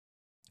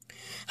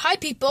Hi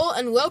people,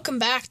 and welcome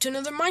back to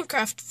another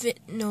Minecraft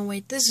no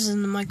wait, this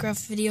isn't the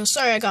Minecraft video.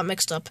 Sorry, I got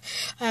mixed up.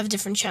 I have a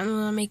different channel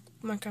and I make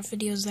Minecraft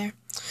videos there.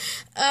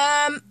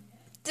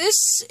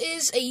 This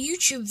is a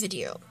YouTube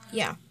video.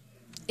 Yeah.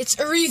 It's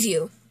a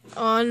review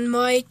on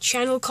my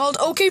channel called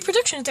OK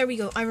Productions. There we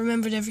go. I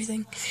remembered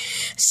everything.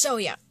 So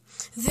yeah.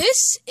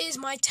 This is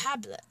my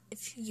tablet,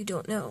 if you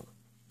don't know,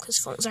 because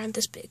phones aren't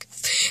this big.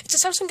 It's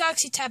a Samsung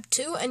Galaxy Tab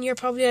 2, and you're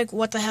probably like,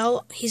 what the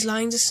hell? He's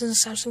lying, this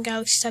is a Samsung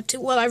Galaxy Tab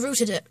 2. Well, I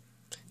rooted it.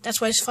 That's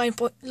why it's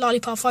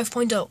Lollipop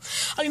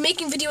 5.0. I'll be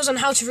making videos on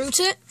how to root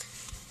it.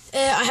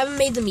 I haven't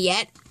made them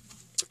yet.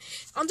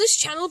 On this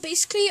channel,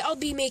 basically, I'll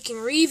be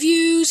making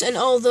reviews and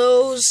all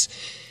those.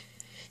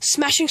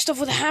 Smashing stuff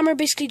with a hammer,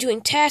 basically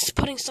doing tests,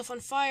 putting stuff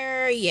on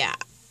fire. Yeah,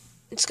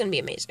 it's going to be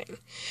amazing.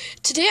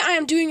 Today, I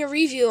am doing a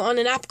review on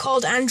an app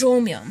called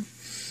Andromium.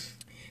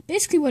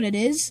 Basically, what it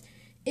is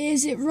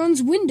it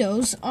runs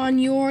Windows on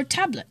your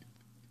tablet.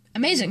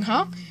 Amazing,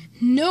 huh?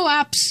 No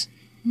apps,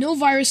 no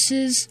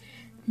viruses,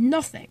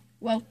 nothing.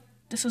 Well,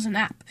 this was an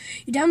app.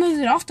 You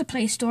download it off the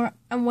Play Store,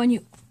 and when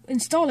you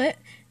install it,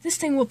 this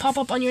thing will pop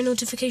up on your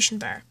notification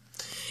bar.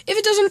 If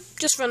it doesn't,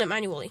 just run it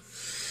manually.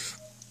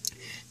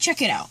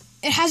 Check it out.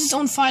 It has its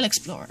own file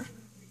explorer.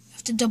 You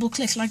have to double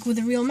click like with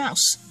a real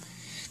mouse.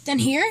 Then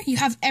here, you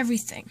have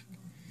everything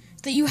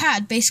that you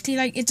had. Basically,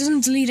 like, it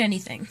doesn't delete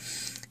anything.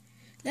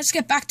 Let's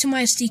get back to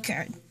my SD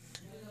card.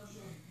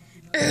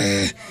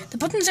 The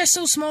buttons are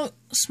so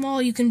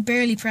small you can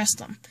barely press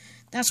them.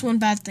 That's one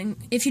bad thing,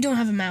 if you don't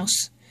have a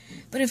mouse.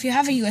 But if you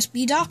have a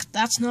USB dock,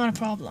 that's not a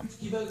problem.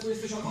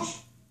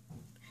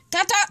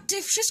 Tata,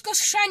 ty wszystko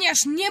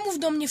schrzaniasz, nie mów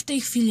do mnie w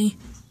tej chwili.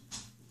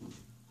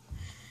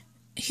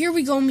 Here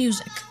we go,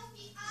 music.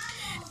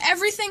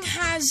 Everything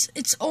has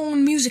its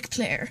own music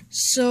player.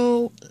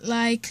 So,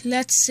 like,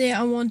 let's say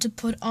I want to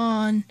put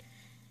on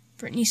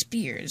Britney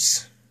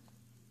Spears.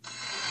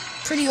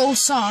 Pretty old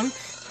song,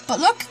 but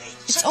look,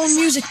 its own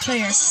music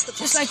player,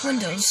 just like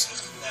Windows.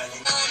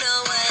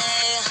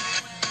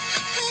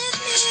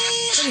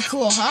 Pretty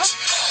cool, huh?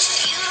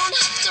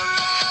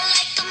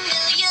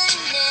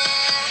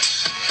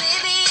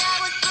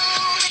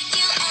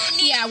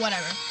 Yeah,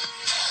 whatever.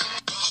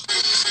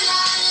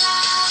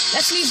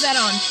 Let's leave that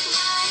on.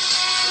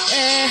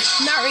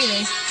 Not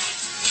really.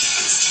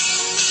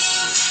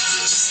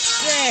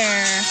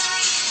 There.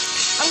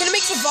 I'm gonna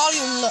make the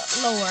volume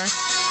lower.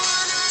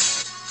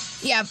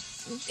 Yeah,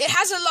 it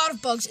has a lot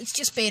of bugs. It's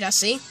just beta,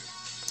 see?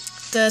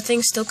 The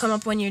things still come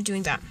up when you're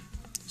doing that.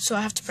 So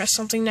I have to press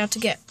something now to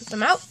get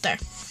them out. There.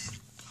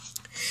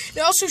 It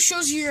also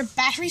shows you your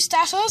battery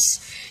status.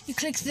 You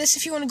click this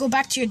if you want to go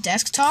back to your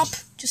desktop.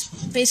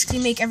 Just basically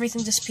make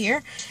everything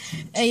disappear.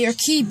 Your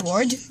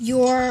keyboard,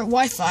 your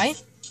Wi-Fi,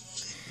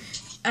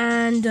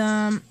 and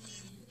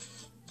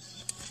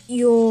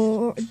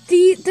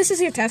this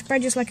is your taskbar,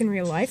 just like in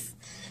real life.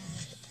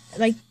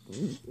 Like,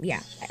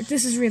 yeah,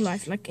 this is real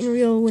life, like in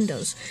real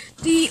Windows.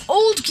 The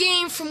old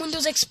game from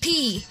Windows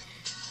XP,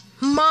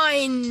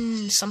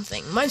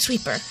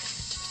 Minesweeper.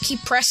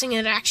 Keep pressing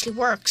it actually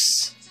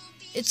works.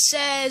 It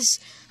says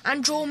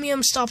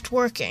Andromium stopped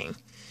working.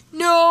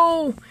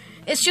 No,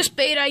 it's just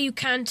beta. You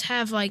can't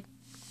have, like,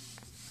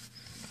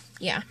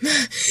 yeah.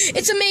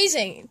 It's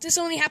amazing. This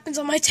only happens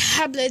on my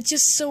tablet. It's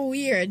just so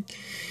weird.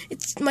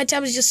 My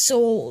tablet is just so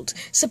old.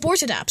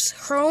 Supported apps,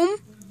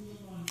 Chrome,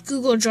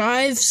 Google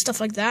Drive,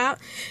 stuff like that.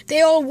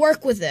 They all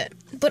work with it.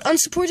 But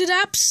unsupported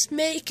apps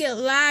make it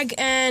lag,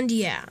 and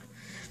yeah.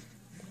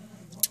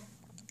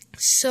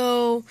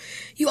 So,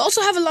 you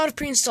also have a lot of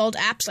pre-installed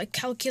apps like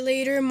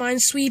Calculator,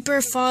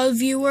 Minesweeper, File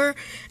Viewer,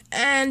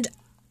 and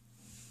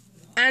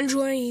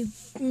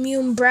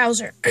Andromium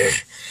browser.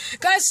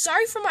 Guys,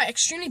 sorry for my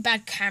extremely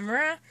bad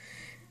camera,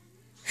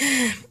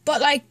 but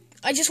like,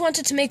 I just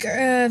wanted to make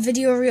a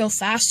video real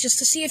fast just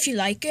to see if you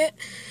like it,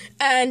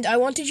 and I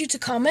wanted you to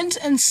comment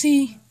and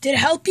see, did it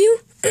help you?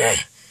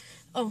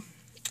 Oh.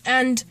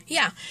 And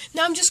yeah,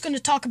 now I'm just going to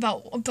talk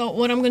about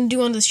what I'm going to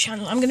do on this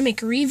channel. I'm going to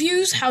make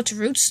reviews, how to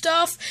root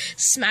stuff,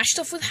 smash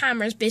stuff with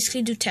hammers,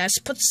 basically do tests,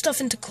 put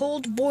stuff into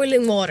cold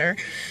boiling water,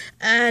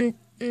 and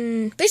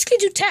basically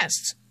do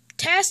tests.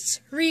 Tests,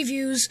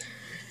 reviews,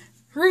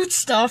 root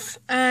stuff,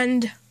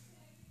 and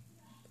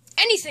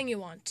anything you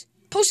want.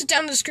 Post it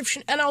down in the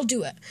description and I'll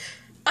do it.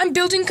 I'm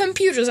building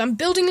computers, I'm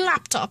building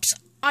laptops,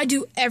 I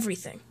do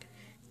everything.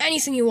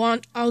 Anything you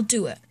want, I'll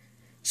do it.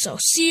 So,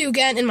 see you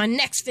again in my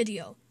next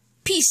video.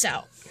 Peace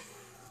out.